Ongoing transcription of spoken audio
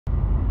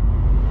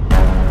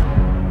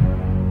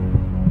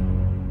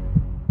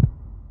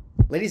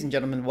Ladies and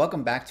gentlemen,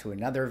 welcome back to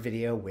another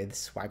video with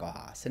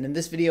Swaggle. And in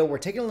this video, we're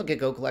taking a look at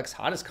GoCollect's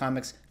hottest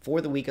comics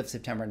for the week of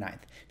September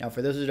 9th. Now,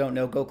 for those who don't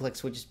know, GoCollect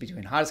switches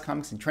between hottest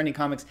comics and trending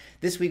comics.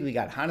 This week, we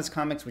got hottest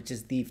comics, which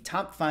is the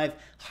top 5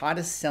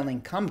 hottest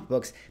selling comic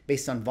books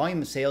based on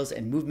volume of sales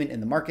and movement in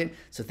the market.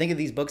 So think of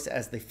these books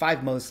as the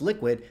 5 most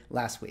liquid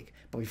last week.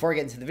 But before I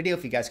get into the video,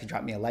 if you guys could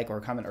drop me a like or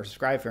a comment or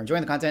subscribe if you're enjoying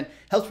the content,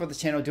 helps for this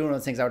channel, doing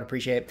those things I would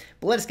appreciate.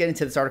 But let us get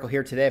into this article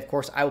here today. Of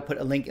course, I will put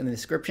a link in the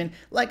description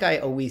like I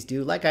always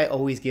do, like I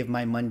always give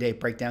my Monday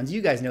breakdowns.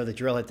 You guys know the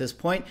drill at this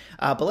point.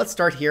 But let's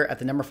start here at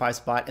the number 5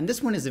 spot. And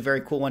this one is a very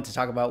cool one to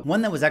talk about.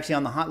 One that was actually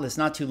on the hot list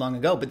not too long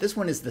ago, but this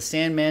one is The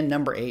Sandman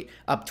number 8,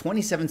 up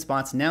 27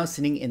 spots, now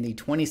sitting in the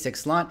 26th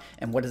slot.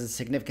 And what is the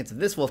significance of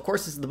this? Well, of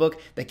course, this is the book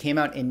that came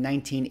out in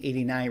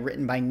 1989,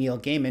 written by Neil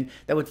Gaiman,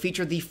 that would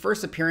feature the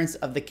first appearance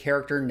of the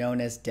character known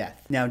as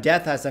Death. Now,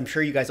 Death, as I'm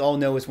sure you guys all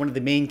know, is one of the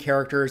main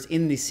characters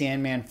in the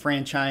Sandman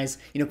franchise,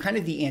 kind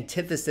of the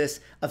antithesis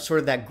of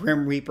sort of that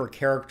Grim Reaper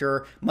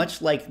character,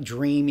 much like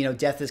Dream.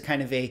 Death is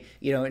kind of a,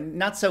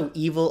 not so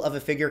evil of a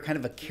figure, kind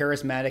of a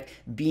charismatic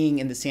being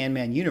in the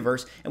Sandman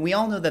universe. And we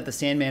all know that the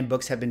Sandman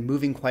books have been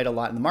moving quite a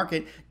lot in the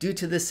market due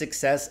to the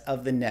success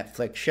of the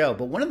Netflix show.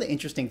 But one of the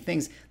interesting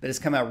things that has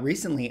come out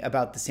recently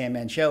about the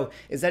Sandman show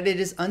is that it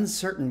is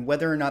uncertain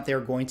whether or not they're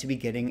going to be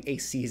getting a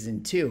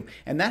season 2.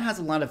 And that has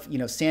a lot of,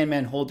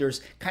 Sandman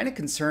holders kind of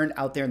concerned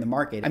out there in the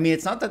market. I mean,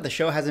 it's not that the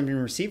show hasn't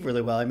been received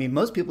really well. I mean,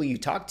 most people you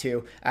talk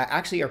to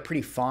actually are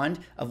pretty fond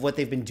of what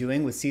they've been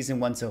doing with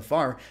season 1 so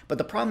far. But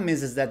the problem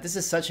is that this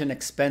is such an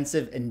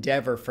expensive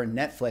endeavor for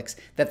Netflix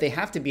that they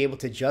have to be able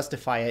to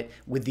justify it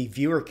with the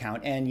viewer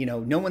count. And,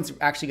 no one's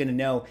actually going to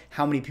know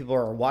how many people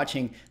are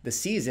watching the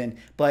season.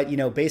 But,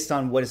 based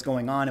on what is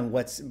going on and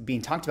what's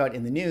being talked about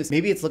in the news,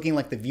 maybe it's looking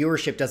like the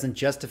viewership doesn't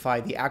justify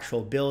the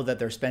actual bill that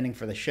they're spending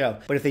for the show.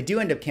 But if they do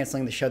end up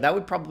canceling the show, that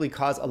would probably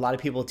cause a lot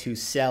of people to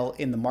sell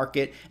in the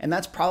market. And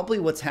that's probably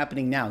what's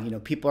happening now.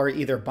 People are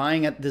either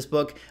buying at this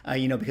book,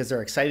 because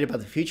they're excited about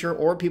the future,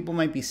 or people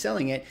might be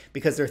selling it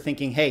because they're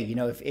thinking, hey,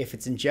 if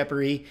it's in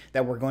jeopardy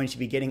that we're going to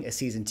be getting a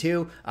season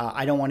 2,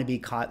 I don't want to be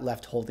caught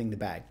left holding the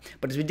bag.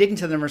 But as we dig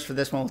into the numbers for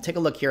this one, we'll take a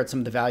look here at some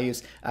of the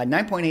values.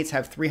 9.8s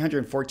have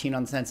 314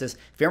 on the census.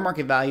 Fair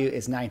market value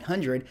is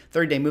 900.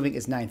 30-day moving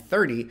is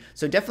 930.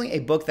 So definitely a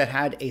book that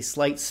had a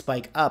slight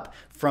spike up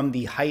from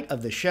the height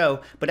of the show.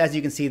 But as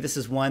you can see, this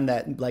is one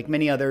that, like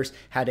many others,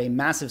 had a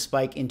massive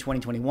spike in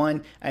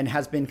 2021 and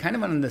has been kind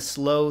of on the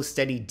slow,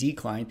 steady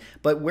decline.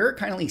 But where it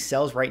currently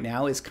sells right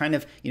now is kind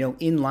of,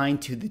 in line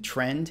to the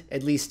trend,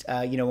 at least,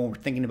 when we're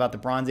thinking about the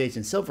Bronze Age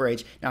and Silver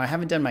Age. Now, I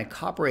haven't done my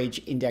Copper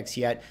Age index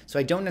yet, so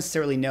I don't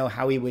necessarily know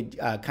how we would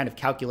kind of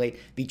calculate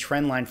the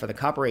trend line for the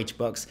Copper Age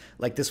books,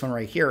 like this one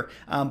right here.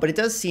 But it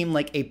does seem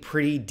like a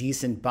pretty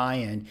decent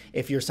buy-in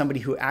if you're somebody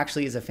who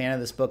actually is a fan of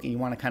this book and you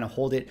want to kind of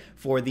hold it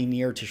for the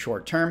near to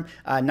short term.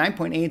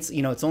 9.8s,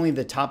 it's only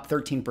the top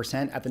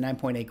 13% at the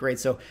 9.8 grade,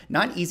 so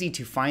not easy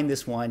to find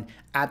this one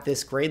at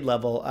this grade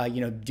level,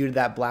 due to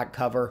that black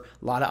cover.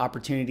 A lot of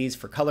opportunities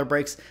for color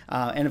breaks.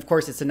 And of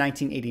course, it's a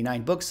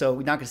 1989 book, so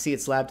we're not going to see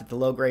it slabbed at the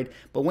low grade.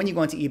 But when you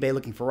go into eBay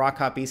looking for raw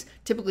copies,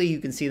 typically you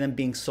can see them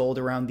being sold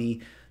around the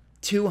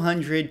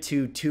 $200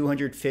 to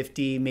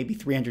 $250, maybe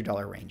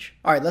 $300 range.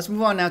 All right, let's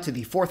move on now to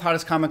the 4th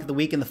hottest comic of the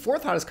week. And the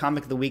 4th hottest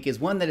comic of the week is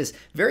one that is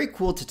very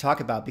cool to talk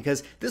about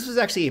because this was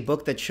actually a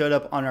book that showed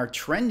up on our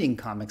trending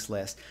comics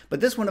list. But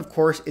this one, of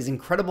course, is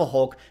Incredible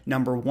Hulk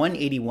number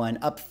 181,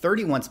 up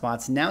 31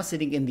 spots, now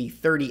sitting in the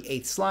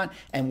 38th slot.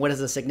 And what is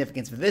the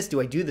significance of this?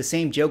 Do I do the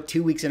same joke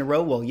 2 weeks in a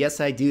row? Well, yes,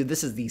 I do.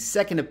 This is the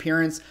second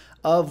appearance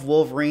of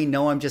Wolverine.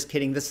 No, I'm just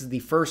kidding. This is the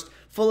first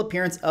full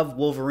appearance of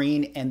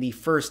Wolverine and the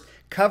first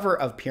cover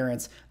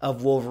appearance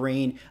of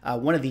Wolverine,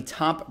 one of the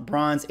top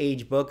Bronze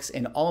Age books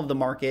in all of the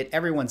market,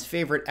 everyone's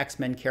favorite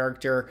X-Men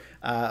character.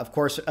 Of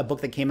course, a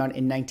book that came out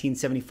in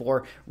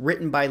 1974,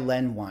 written by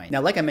Len Wein.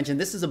 Now, like I mentioned,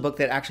 this is a book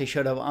that actually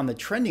showed up on the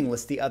trending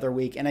list the other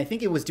week, and I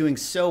think it was doing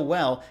so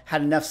well,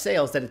 had enough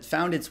sales that it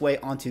found its way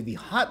onto the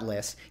hot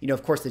list.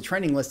 Of course, the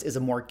trending list is a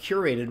more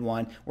curated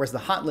one, whereas the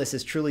hot list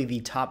is truly the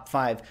top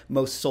 5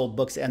 most sold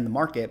books in the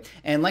market.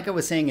 And like I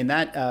was saying in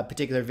that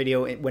particular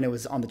video when it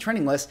was on the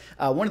trending list,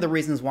 one of the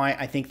reasons why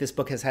I think this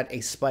book has had a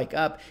spike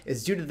up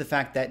is due to the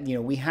fact that,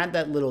 we had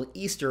that little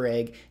Easter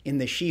egg in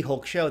the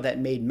She-Hulk show that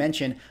made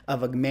mention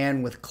of a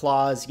man with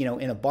claws,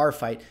 in a bar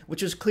fight,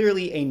 which was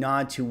clearly a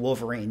nod to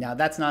Wolverine. Now,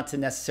 that's not to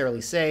necessarily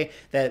say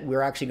that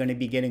we're actually going to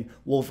be getting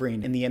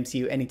Wolverine in the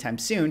MCU anytime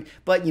soon,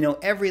 but,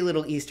 every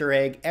little Easter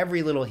egg,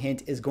 every little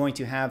hint is going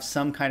to have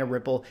some kind of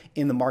ripple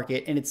in the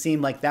market, and it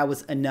seemed like that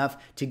was enough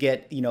to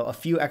get, a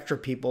few extra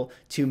people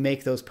to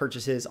make those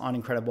purchases on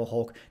Incredible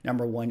Hulk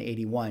number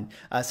 181.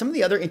 Some of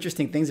the other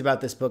interesting things about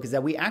this book is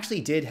that we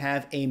actually did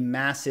have a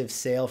massive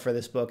sale for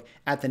this book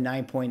at the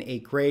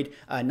 9.8 grade.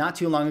 Not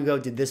too long ago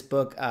did this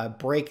book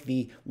break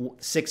the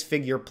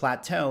 6-figure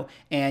plateau,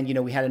 and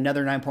we had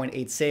another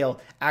 9.8 sale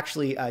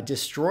actually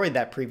destroyed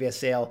that previous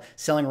sale,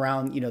 selling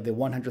around the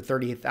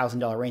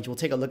 $130,000 range. We'll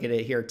take a look at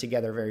it here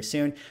together very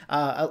soon.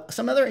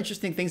 Some other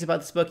interesting things about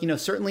this book,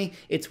 certainly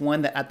it's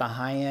one that at the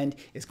high end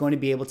is going to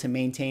be able to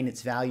maintain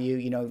its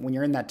value. know, when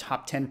you're in that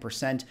top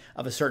 10%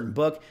 of a certain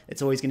book,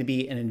 it's always going to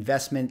be an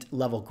investment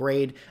level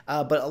grade.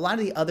 But a lot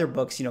of the other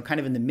books, you know, kind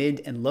of in the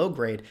mid and low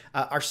grade,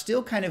 are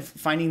still kind of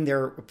finding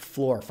their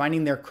floor,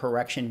 finding their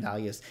correction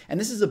values. And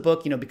this is a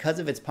book, you know, because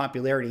of its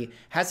popularity,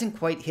 hasn't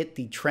quite hit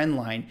the trend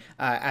line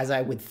as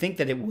I would think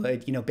that it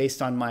would, you know,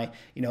 based on my,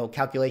 you know,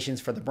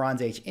 calculations for the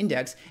Bronze Age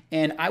Index.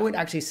 And I would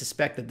actually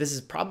suspect that this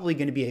is probably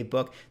going to be a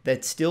book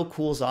that still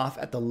cools off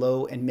at the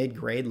low and mid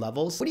grade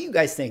levels. What do you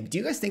guys think? Do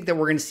you guys think that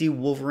we're going to see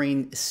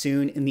Wolverine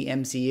soon in the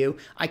MCU?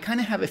 I kind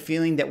of have a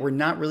feeling that we're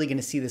not really going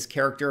to see this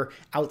character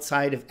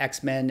outside of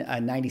X-Men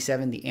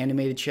 97, the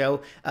animated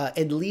show,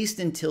 at least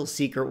until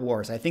Secret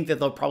Wars. I think that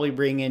they'll probably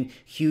bring in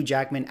Hugh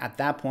Jackman at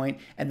that point,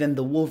 and then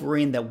the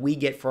Wolverine that we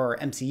get for our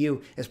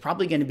MCU is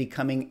probably going to be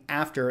coming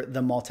after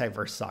the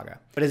multiverse saga.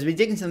 But as we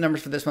dig into the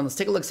numbers for this one, let's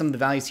take a look at some of the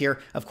values here.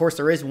 Of course,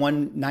 there is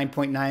one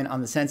 9.9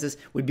 on the census.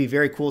 Would be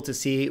very cool to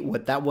see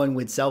what that one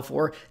would sell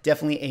for.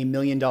 Definitely a $1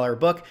 million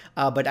book.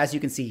 But as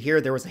you can see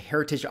here, there was a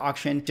heritage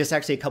auction just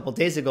actually a couple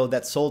days ago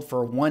that sold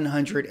for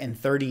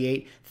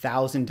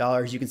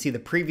 $138,000. You can see the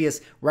previous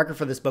record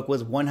for this book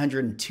was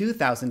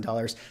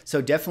 $102,000.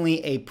 So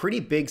definitely a pretty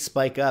big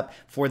spike up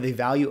for the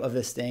value of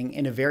this thing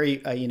in a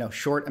very you know,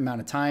 short amount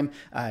of time.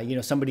 You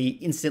know, somebody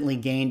instantly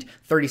gained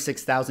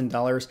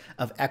 $36,000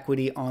 of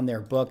equity on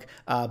their book.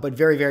 But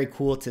very, very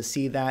cool to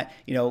see that,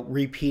 you know,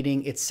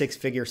 repeating its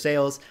six-figure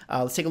sales.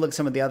 Let's take a look at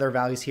some of the other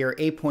values here.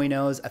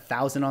 8.0s,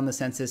 1,000 on the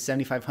census,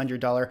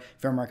 $7,500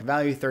 fair market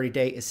value.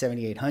 30-day is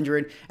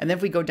 $7,800. And then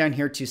if we go down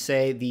here to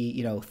say the,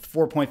 you know,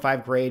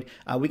 4.5 grade,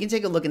 we can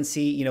take a look and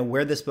see, you know,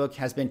 where this book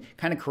has been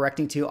kind of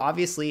correcting to.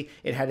 Obviously,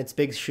 it had its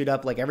big shoot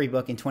up like every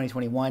book in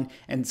 2021,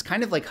 and it's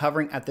kind of like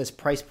hovering at this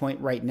price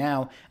point right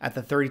now at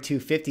the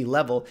 $32.50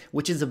 level,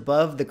 which is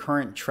above the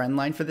current trend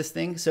line for this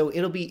thing. So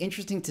it'll be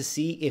interesting to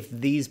see if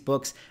these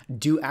books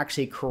do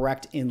actually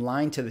correct in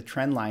line to the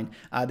trend line.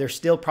 They're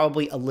still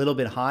probably a little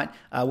bit hot,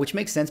 which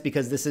makes sense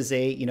because this is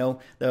a, you know,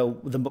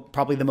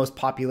 probably the most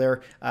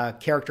popular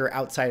character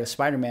outside of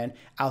Spider-Man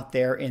out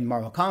there in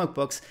Marvel comic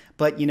books.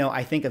 But, you know,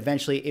 I think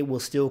eventually it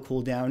will still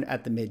cool down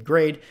at the mid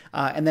grade.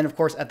 And then, of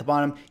course, at the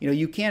bottom, you know,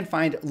 you can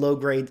find low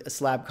grade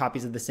slab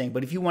copies of this thing.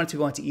 But if you wanted to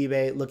go onto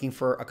eBay looking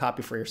for a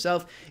copy for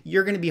yourself,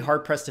 you're going to be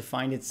hard pressed to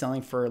find it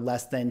selling for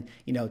less than,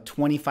 you know,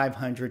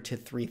 $2,500 to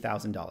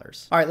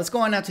 $3,000. All right, let's go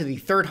on now to the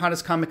third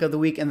hottest comic of the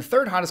week. And the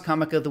third hottest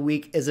comic of the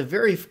week is a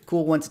very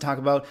cool one to talk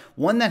about,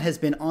 one that has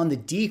been on the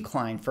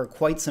decline for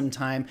quite some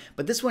time.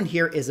 But this one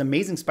here is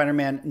Amazing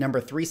Spider-Man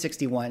number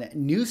 361,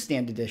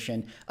 newsstand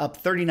edition, up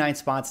 39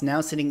 spots,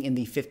 now sitting in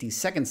the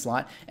 52nd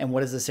slot. And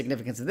what is the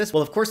significance of this?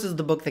 Well, of course, this is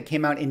the book that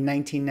came out in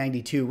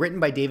 1992, written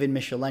by David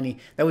Michelinie,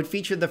 that would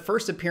feature the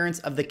first appearance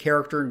of the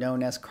character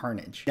known as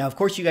Carnage. Now, of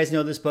course, you guys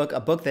know this book, a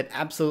book that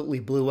absolutely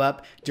blew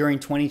up during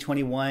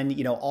 2021.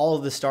 You know, all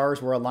of the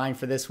stars were aligned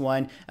for this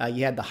one.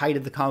 You had the height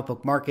of the comic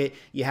book market.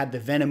 You had the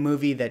Venom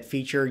movie that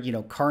featured, you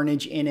know,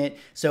 Carnage in it.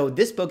 So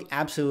this book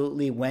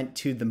absolutely went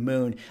to the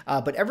moon.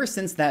 But ever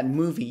since that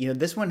movie, you know,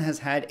 this one has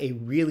had a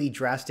really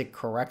drastic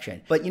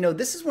correction. But, you know,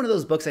 this is one of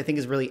those books I think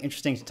is really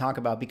interesting to talk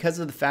about because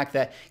of the fact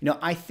that, you know,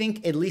 I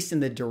think at least in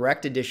the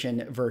direct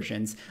edition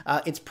versions,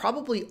 it's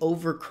probably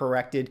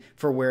overcorrected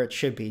for where it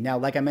should be. Now,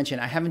 like I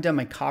mentioned, I haven't done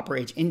my Copper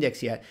Age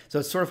Index yet, so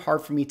it's sort of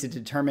hard for me to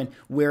determine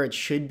where it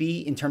should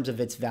be in terms of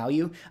its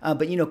value.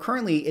 But, you know,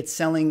 currently it's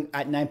selling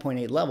at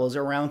 9.8 levels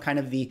around kind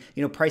of the,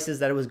 you know, prices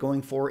that it was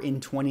going for in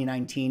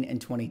 2019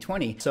 and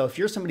 2020. So if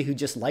you're somebody who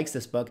just likes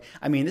this book,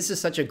 I mean, this is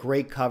such a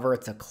great cover.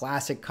 It's a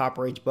classic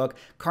Copper Age book.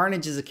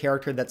 Carnage is a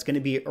character that's going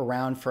to be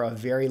around for a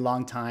very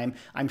long time.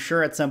 I'm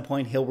sure at some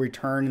point he'll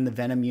return in the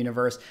Venom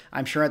universe.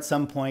 I'm sure at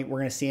some point we're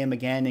going to see him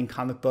again in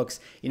comic books,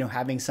 you know,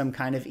 having some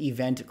kind of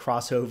event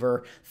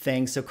crossover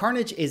thing. So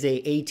Carnage is a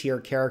A-tier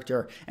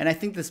character, and I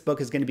think this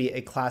book is going to be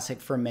a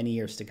classic for many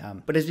years to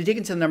come. But as we dig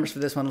into the numbers for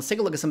this one, let's take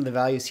a look at some of the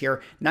values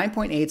here.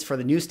 9.8s for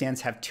the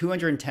newsstands have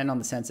 210 on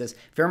the census.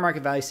 Fair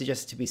market value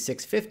suggested to be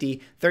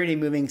 650, 30-day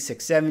moving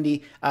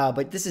 670.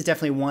 But this is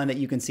definitely one that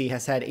you can see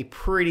has had a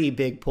pretty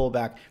big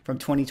pullback from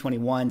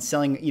 2021,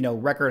 selling, you know,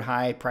 record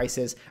high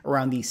prices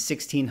around the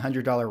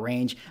 $1,600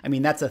 range. I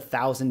mean, that's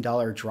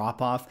 $1,000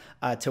 drop off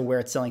to where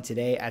it's selling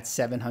today at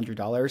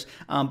 $700.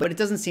 But it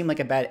doesn't seem like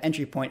a bad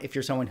entry point if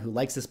you're someone who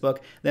likes this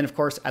book. Then, of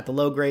course, at the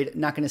low grade,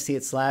 not going to see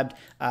it slabbed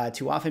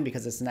too often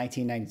because it's a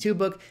 1992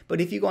 book.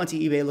 But if you go onto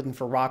eBay looking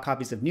for raw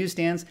copies of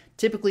newsstands,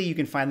 typically you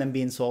can find them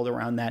being sold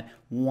around that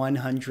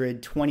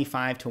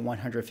 $125 to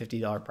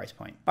 $150 price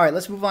point. All right,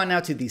 let's move on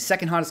now to the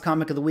second hottest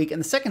comic of the week. And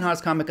the second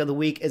hottest comic of the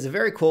week is a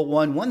very cool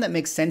one that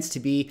makes sense to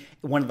be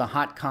one of the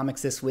hot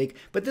comics this week.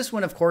 But this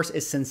one, of course,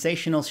 is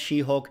Sensational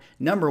She-Hulk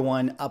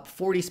 #1, up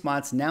 40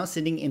 spots, now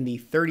sitting in the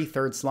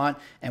 33rd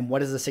slot. And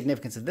what is the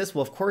significance of this?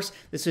 Well, of course,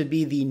 this would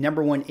be the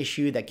 #1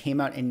 issue that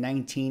came out in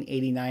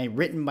 1989,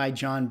 written by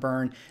John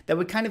Byrne, that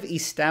would kind of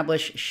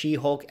establish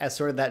She-Hulk as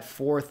sort of that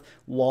fourth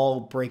wall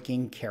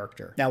breaking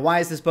character. Now, why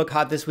is this book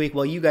hot this week?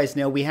 Well, you guys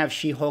know we have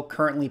She-Hulk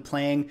currently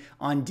playing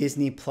on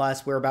Disney+.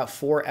 We're about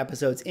 4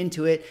 episodes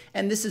into it,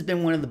 and this has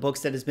been one of the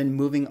books that has been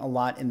moving a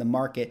lot in the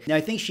market. Now,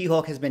 I think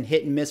She-Hulk has been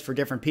hit and miss for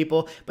different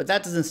people, but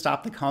that doesn't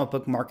stop the comic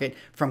book market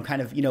from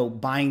kind of,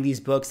 buying these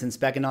books and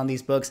specking on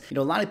these books.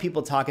 A lot of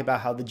people talk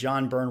about how the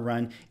John Byrne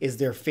run is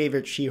their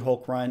favorite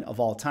She-Hulk run of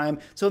all time,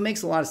 so it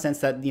makes a lot of sense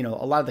that,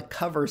 a lot of the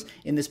covers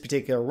in this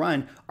particular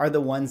run are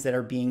the ones that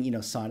are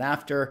being, sought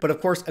after. But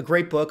of course, a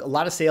great book, a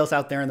lot of sales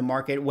out there in the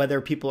market,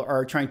 whether people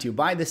are trying to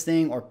buy this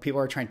thing or people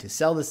are trying to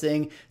sell this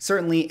thing.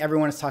 Certainly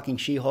everyone is talking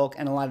She-Hulk,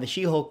 and a lot of the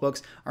She-Hulk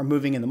books are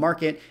moving in the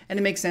market, and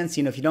it makes sense.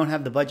 If you don't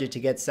have the budget to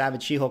get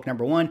Savage She-Hulk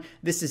 #1,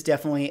 this is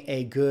definitely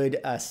a good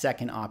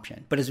second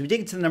option. But as we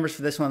dig into the numbers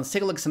for this one, let's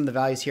take a look at some of the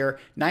values here.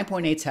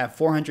 9.8s have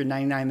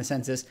 499 in the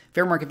census.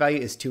 Fair market value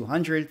is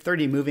 200.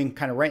 30 moving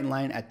kind of right in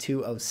line at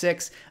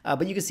 206.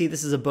 But you can see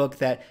this is a book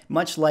that,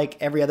 much like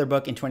every other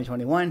book in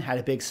 2021, had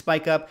a big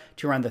spike up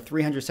to around the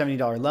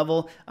 $370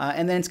 level,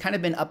 and then it's kind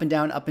of been up and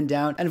down, up and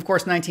down. And of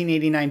course,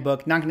 1989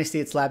 book, not going to see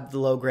it slabbed at the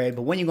low grade,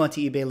 but when you go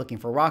onto eBay looking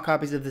for raw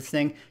copies of this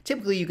thing,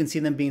 typically you can see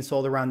them being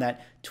sold around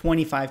that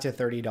 $25 to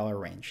 $30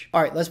 range.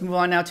 All right, let's move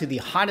on now to the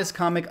hottest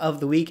comic of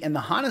the week, and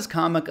the hottest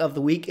comic of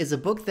the week is a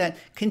book that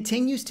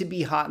continues to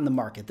be hot in the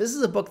market. This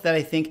is a book that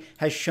I think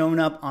has shown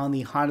up on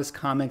the hottest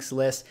comics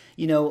list,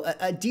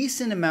 a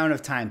decent amount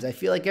of times. I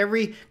feel like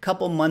every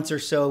couple months or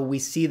so we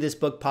see this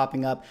book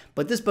popping up,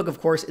 but this book, of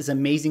course, is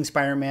Amazing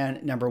Spider-Man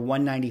number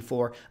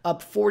 194,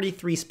 up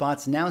 43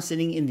 spots, now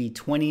sitting in the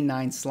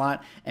 29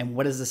 slot. And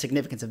what is the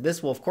significance of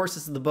this? Well, of course,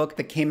 this is the book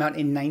that came out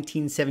in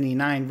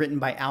 1979, written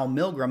by Al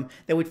Milgrom,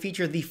 that would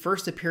feature the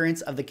first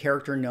appearance of the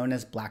character known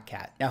as Black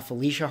Cat. Now,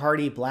 Felicia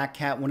Hardy, Black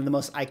Cat, one of the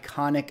most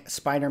iconic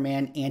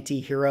Spider-Man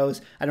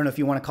anti-heroes. I don't know if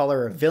you want to call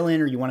her a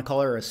villain or you want to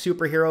call her a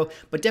superhero,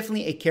 but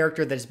definitely a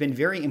character that has been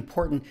very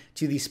important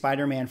to the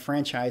Spider-Man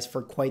franchise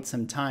for quite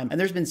some time. And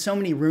there's been so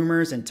many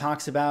rumors and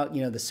talks about,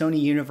 the Sony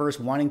universe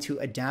wanting to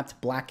adapt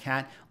Black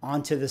Cat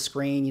onto the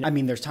screen. I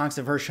mean, there's talks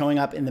of her showing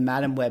up in the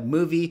Madam Web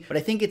movie, but I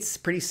think it's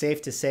pretty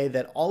safe to say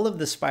that all of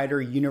the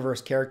Spider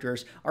Universe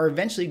characters are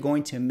eventually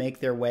going to make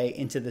their way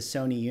into the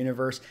Sony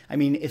universe. I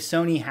mean, if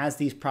Sony has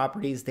these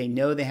properties, they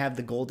know they have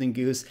the golden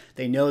goose,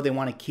 they know they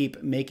want to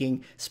keep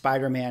making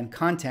Spider-Man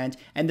content,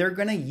 and they're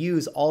going to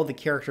use all the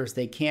characters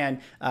they can,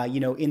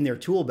 in their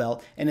tool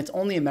belt, and it's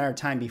only a matter of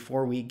time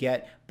before we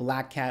get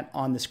Black Cat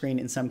on the screen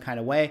in some kind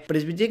of way. But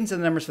as we dig into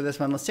the numbers for this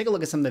one, let's take a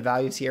look at some of the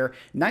values here.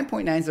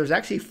 9.9s, there's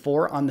actually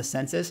 4 on the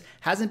census.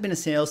 Hasn't been a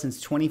sale since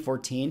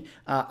 2014.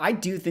 I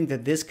do think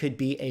that this could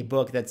be a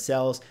book that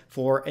sells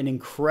for an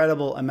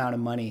incredible amount of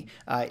money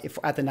if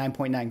at the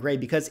 9.9 grade,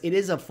 because it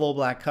is a full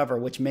black cover,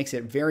 which makes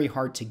it very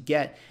hard to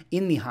get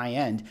in the high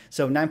end.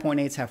 So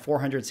 9.8s have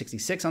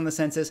 466 on the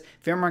census.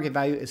 Fair market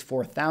value is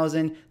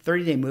 4,000.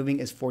 30-day moving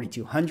is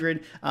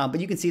 4,200.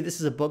 But you can see this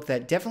is a book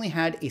that definitely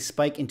had a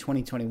spike in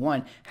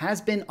 2021,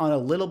 has been on a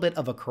little bit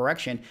of a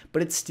correction,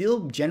 but it's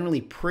still generally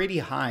pretty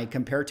high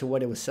compared to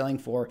what it was selling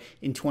for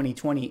in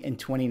 2020 and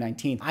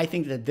 2019. I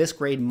think that this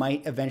grade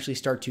might eventually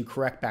start to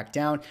correct back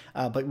down,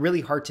 but really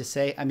hard to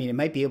say. I mean, it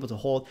might be able to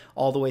hold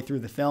all the way through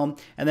the film.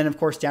 And then, of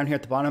course, down here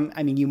at the bottom,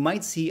 I mean, you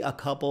might see a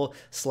couple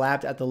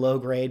slabbed at the low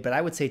grade, but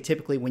I would say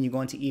typically when you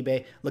go into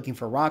eBay looking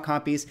for raw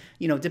copies,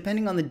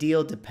 depending on the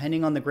deal,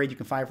 depending on the grade you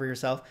can find for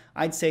yourself,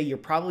 I'd say you're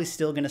probably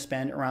still going to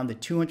spend around the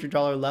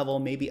 $200 level,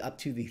 maybe up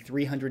to the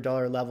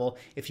 $300 level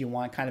if you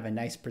want kind of a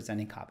nice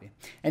presenting copy.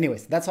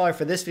 Anyways, that's all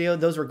for this video.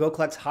 Those were Go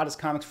Collect's hottest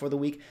comics for the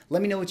week.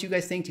 Let me know what you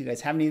guys think. Do you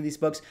guys have any of these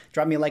books?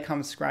 Drop me a like,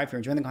 comment, subscribe if you're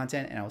enjoying the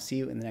content, and I will see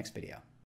you in the next video.